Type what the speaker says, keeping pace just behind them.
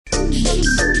1,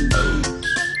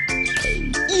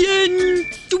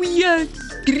 2,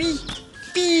 3,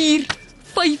 4,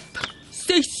 5,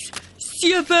 6,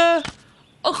 7,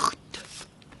 8.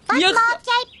 Wat maak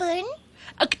jy, Poen?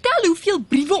 Ek tel hoeveel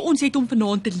briewe ons het om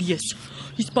vanaand te lees.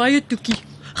 Dis baie, Toekie.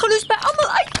 Gaan ons by almal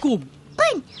uitkom?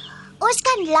 Poen, ons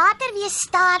kan later weer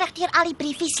stadig deur al die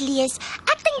briefies lees.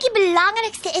 Ek dink die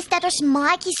belangrikste is dat ons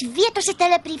maatjies weet ons het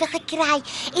hulle briewe gekry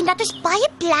en dat ons baie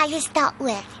bly is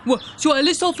daaroor. So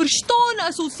hulle sal verstaan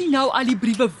as ons nie nou al die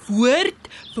briewe woord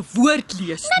vir woord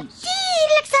lees nie.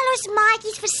 Natuurlik sal ons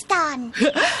maatjies verstaan.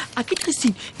 Ek het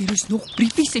gesien, hier is nog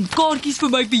briefies en kaartjies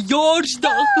vir my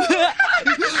verjaarsdag.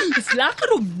 Dit is lekker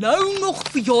om nou nog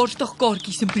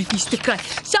verjaarsdagkaartjies en briefies te kry,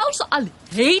 selfs al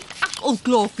het ek al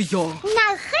klaar verjaar.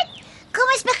 Nou goed, kom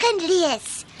ons begin lees.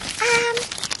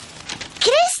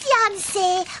 Christian sê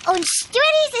ons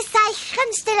stories is sy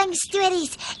gunsteling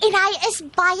stories en hy is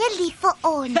baie lief vir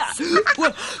ons.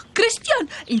 Christian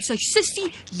en sy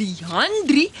sussie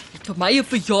Leandri het vir my 'n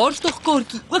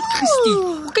verjaarsdagkaartjie ook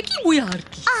gestuur. Kyk hier mooi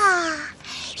hartjie.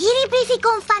 Hierdie briefie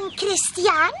kom van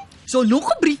Christian. So nog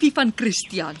 'n briefie van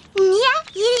Christian. Nee,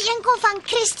 hierdie een kom van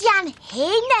Christian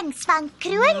Hennings van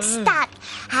Kroonstad.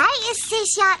 Hy is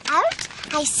 6 jaar oud.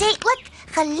 Hy sê ook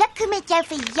geluk met jou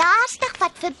verjaarsdag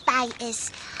wat verby is.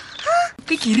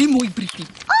 Kyk hierdie mooi briefie.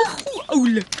 Hoe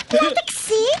oulik. Laat ek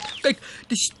sien. Kyk,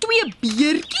 dis 2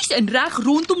 beertjies en reg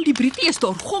rondom die briefie is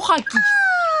daar goggatjies.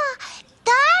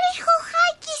 Daardie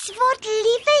goggatjies word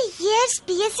liewe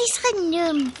heersbesies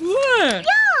genoem. Ja.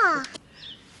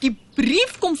 Die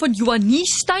brief kom van Joanie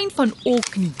Stein van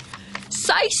Orkney.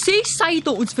 Sy sê sy het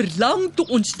ons verlang toe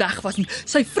ons weg was.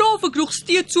 Sy vra of ek nog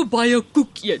steeds so baie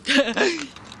koek eet.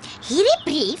 Hierdie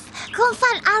brief kom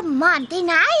van Armand en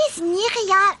hy is 9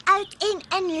 jaar oud en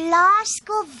in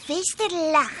laerskool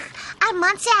Westerlig.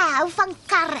 Armand sê hy hou van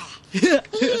karre.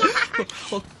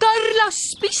 Carla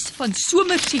Spies van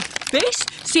Somerset Wes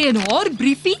sê in haar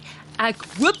briefie, ek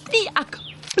hoop nie ek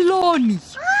pla nie.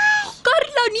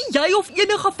 Carla, nie jy of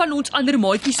enige van ons ander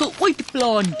maatjies sal ooit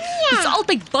pla nie. Dit is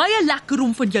altyd baie lekker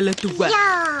om van julle te hoor.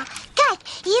 Ja, kyk,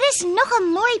 hier is nog 'n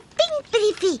mooi pink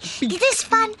briefie. Dit is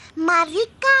van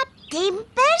Marika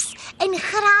Dempers in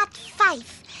graad 5.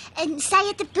 En sy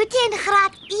het 'n boetie in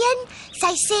graad 1.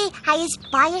 Sy sê hy is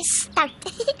baie stout.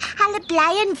 Hulle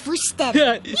bly in Woester.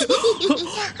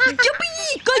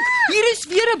 Jippie, kyk, hier is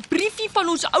weer 'n briefie van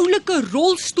ons oulike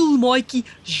rolstoelmaatjie,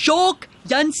 Jacques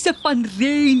Janse van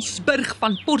Rensburg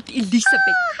van Port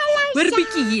Elizabeth. Hoor 'n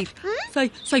bietjie hier.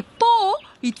 Sy pa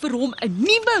het vir hom 'n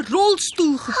nuwe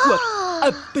rolstoel gekoop,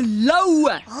 'n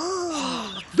bloue.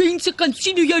 Wens ek kan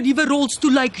sien hoe jou nuwe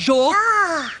rolstoel lyk, Jacques.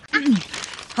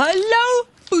 Hallo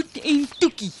Poet en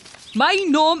Toekie. My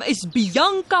naam is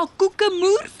Bianca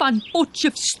Koekemoer van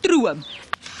Potchefstroom.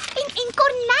 En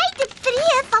Corneille de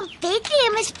Vree van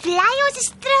Bethlehem is bly ons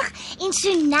is terug en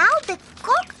Sonel de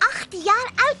Kok 8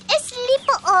 jaar oud is lief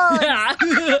vir ons.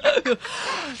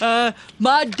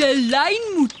 Madeleine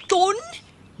Mouton,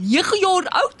 9 jaar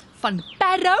oud van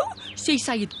Parow, sê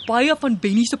sy het baie van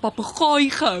Benny se papegaai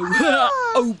gehou.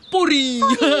 Ou porrie.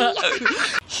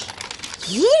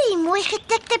 Hierdie mooi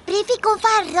getikte briefie kom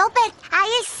van Robert. Hy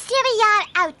is 7 jaar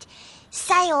oud.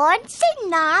 Sy hond se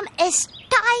naam is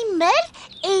Timer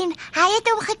en hy het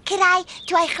hom gekry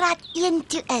toe hy graad 1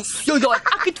 toe is. Ja,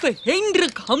 ek het vir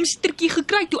Hendrik hamstertjie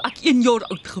gekry toe ek 1 jaar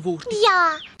oud geword het.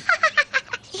 Ja.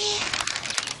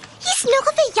 Hier's nog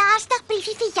 'n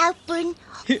verjaarsdagbriefie vir jou, Poen.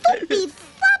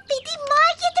 Poppie, die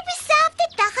maatjie het op dieselfde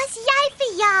dag as jy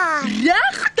verjaar.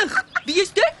 Regtig? Wie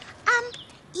is dit?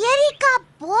 Erika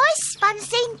Bos van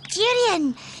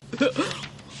Centurion.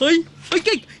 Hey,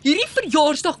 kyk, hierdie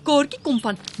verjaarsdagkaartjie kom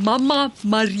van Mamma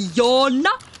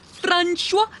Mariana,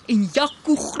 François en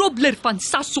Jaco Grobler van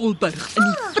Sassolburg in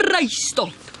die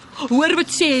Vrystaat. Hoor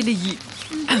wat sê hulle hier.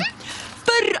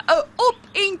 Vir 'n op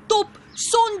en top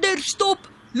sonder stop,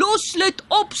 loslit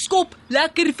opskop,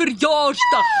 lekker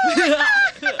verjaarsdag.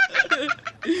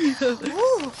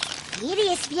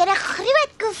 Hierdie is weer 'n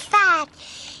groot koevert.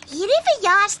 Hierdie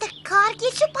verjaarsdagkaartjie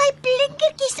het so baie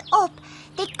blinkertjies op.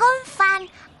 Dit kom van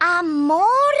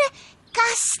Amore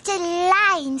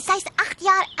Kastelein. Sy's 8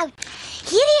 jaar oud.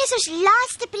 Hierdie is ons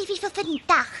laaste briefie vir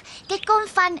vandag. Dit kom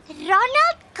van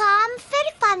Ronald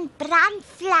Kamfer van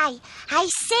Brandvlei. Hy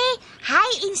sê hy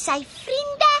en sy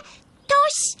vriende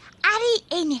Tos, Arrie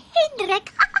en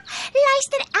Hendrik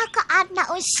luister elke aand na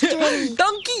ons storie.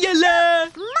 Dankie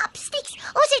julle. Mapsticks,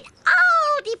 ons het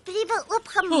al die briewe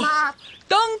oopgemaak.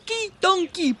 Dankie,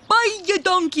 baie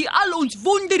dankie al ons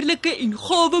wonderlike en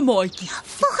gawe maatjies.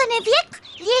 Volgende week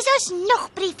lees ons nog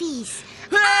briefies.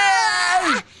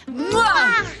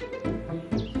 Mwah!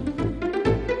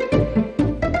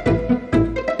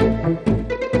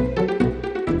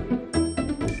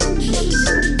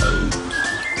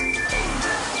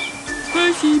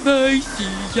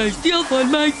 Jy steel van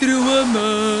my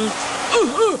drome.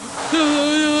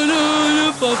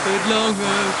 Van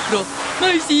verlange grot.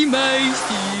 Meisie,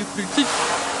 prinses.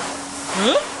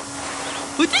 Huh?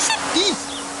 Wat is dit?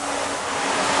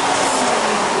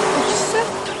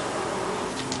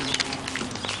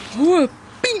 O,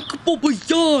 pink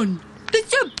bobbejaan. Dit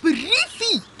is 'n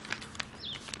briefie.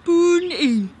 Poen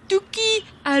en Toekie,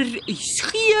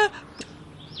 RSG.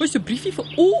 Wat 'n briefie vir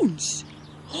ons.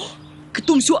 Ek het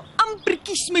hom so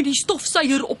ampertjies met die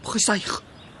stofsuier opgesuig.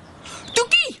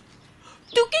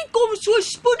 Toekie, kom so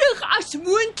spoedig as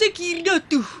moontlik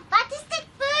hiernatoe. Wat is dit,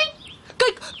 Poen?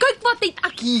 Kyk wat het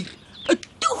ek hier. 'n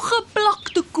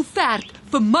Toegeplakte koevert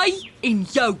vir my en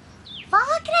jou.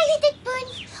 Waar kry jy dit, Poen?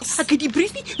 Ek het die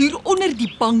briefie hier onder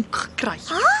die bank gekry.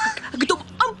 Ek het hom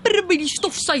amper met die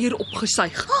stofsuier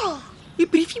opgesuig. Die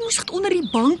briefie moes onder die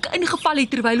bank ingeval het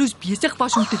terwyl ons besig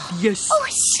was om te lees.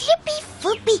 Slippie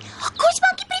woepie. Kom ons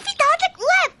maak die briefie dadelik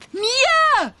oop.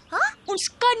 Nee! Ons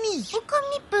kan nie. Hoekom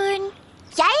nie, Poen?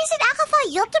 Jy is in elk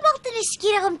geval heeltemal te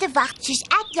nuuskierig om te wag. Soos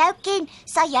ek jou ken,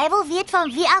 sal jy wil weet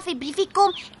van wie af die briefie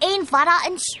kom en wat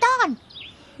daarin staan.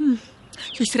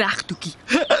 Jy's reg, Toekie.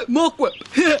 Maak oop.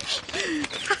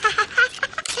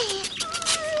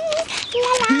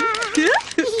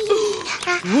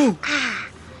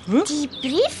 Die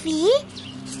briefie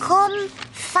kom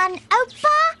van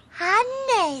oupa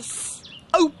Hannes.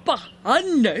 Oupa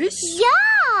Hannes?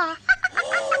 Ja!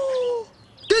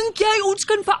 Dink jy ons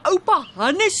kan vir oupa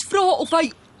Hannes vra of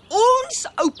hy ons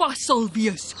oupa sal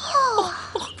wees?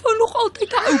 Ek wou nog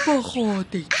altyd 'n oupa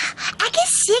gehad het. Ek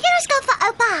is seker ons kan vir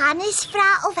oupa Hannes vra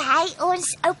of hy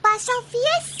ons oupa sal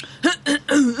wees.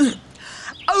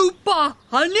 Oupa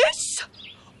Hannes?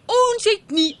 Ons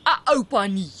het nie 'n oupa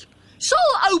nie.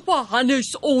 Sal oupa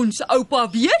Hannes ons oupa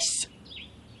wees?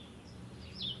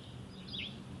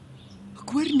 Ek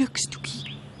hoor niks,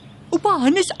 Toekie. Oupa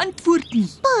Hannes antwoord nie.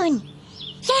 Poen,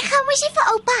 jy gaan mos nie vir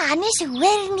oupa Hannes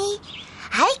hoor nie.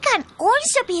 Hy kan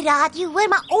ons op die radio hoor,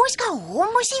 maar ons kan hom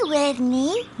mos nie hoor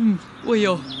nie. O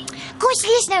ja. Kom ons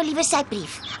lees nou liewer sy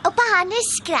brief. Oupa Hannes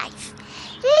skryf: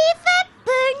 Liewe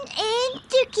Poen en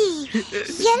Toekie,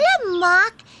 julle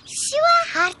maak so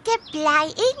harte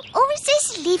bly en ons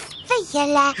is lief vir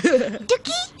julle.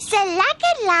 Toekie se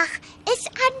lekker lag is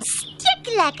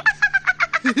aansteeklik.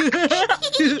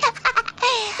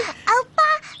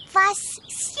 Oupa was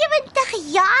 70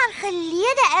 jaar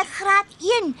gelede in graad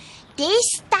 1,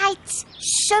 destyds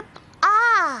sub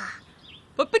A.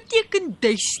 Wat beteken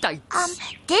destyds?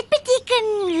 Dit beteken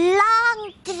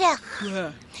lang terug.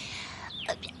 Ja.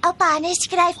 Oupa Hannes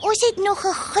skryf, ons het nog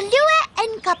geglo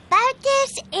in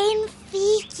kabouters en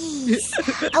voetjies.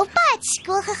 Oupa het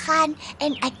skool gegaan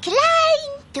in 'n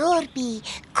klein dorpie,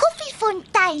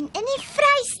 koffiefontein in die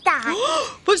Vrystaat.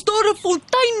 Was daar 'n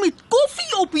fontein met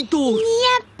koffie op die dorp?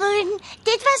 Nee, Poen,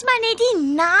 dit was maar net die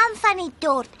naam van die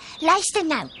dorp. Luister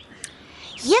nou.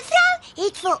 Juffrou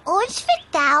het vir ons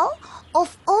vertel of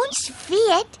ons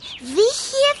weet wie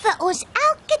gee vir ons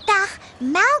elke dag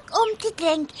melk om te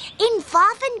drink en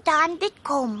waarvandaan dit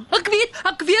kom. Ek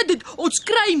weet dit. Ons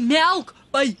kry melk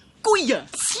by koeie.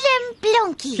 Slim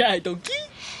blonkie. Ja, dankie.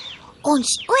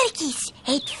 Ons oortjies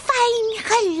het fyn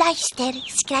geluister,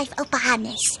 skryf oupa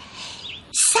Hannes.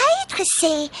 Sy het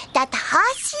gesê dat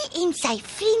Hasie en sy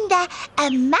vriende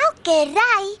 'n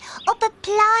melkery op 'n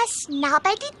plaas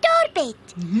naby die dorp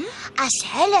het. As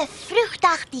hulle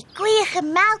vroegdag die koeie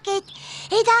gemelk het,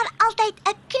 het daar altyd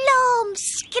 'n klomp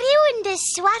skreeuende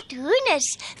swart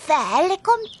hoenders vir hulle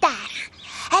kom terg.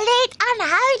 Hulle het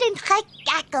aanhoudend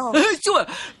gekekkel. So,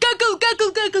 kekkel.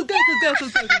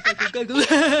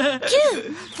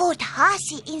 Toe word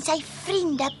Hasie en sy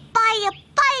vriende baie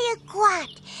kwaad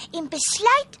en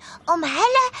besluit om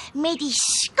hulle met die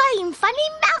skuim van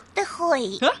die melk te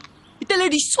gooi. Het hulle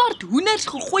die swart hoenders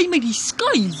gegooi met die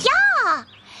skuim? Ja,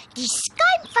 die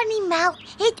skuim van die melk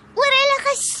het oor hulle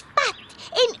gespat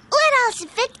en oral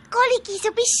wit kolletjies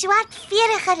op die swart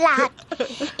vere gelaat.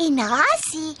 En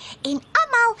Hasie en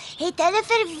almal het hulle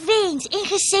verwens en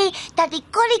gesê dat die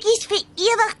kolletjies vir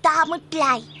ewig daar moet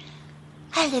bly.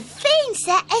 Hulle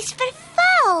wense is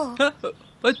vervul.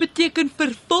 Wat beteken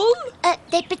vervul?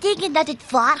 Dit beteken dat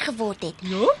dit waar geword het.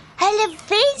 Ja? Hulle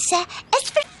wense is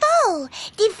vervul.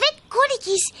 Die wit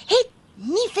kolletjies het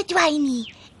nie verdwyn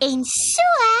nie. En so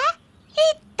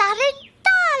het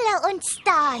tarantale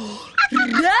ontstaan.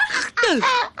 Regtig?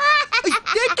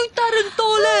 Dit toe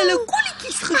tarantale hulle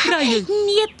kolletjies gekry het.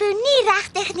 Nee, Poen, nie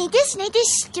regtig nie. Dis net 'n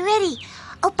storie.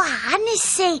 Oupa Hannes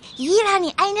sê hier aan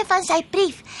die einde van sy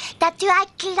brief dat toe hy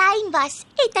klein was,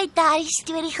 het hy daardie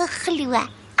storie geglo.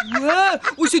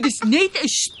 O, so dis net 'n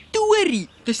storie.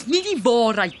 Dis nie die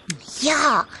waarheid nie.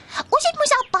 Ja, ons het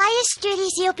mos al baie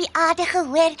stories hier op die aarde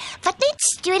gehoor wat net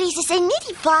stories is en nie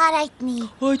die waarheid nie.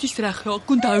 O, dit is reg. Ja, ek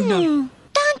onthou nou.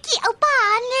 Dankie oupa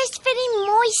Hannes vir die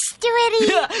mooi storie.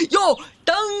 Ja,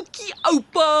 dankie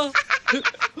oupa.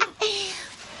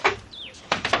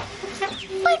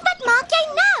 Wat maak jy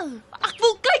nou? Ek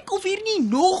wil kyk of hier nie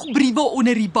nog briewe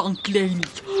onder die bank lê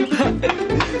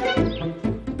nie.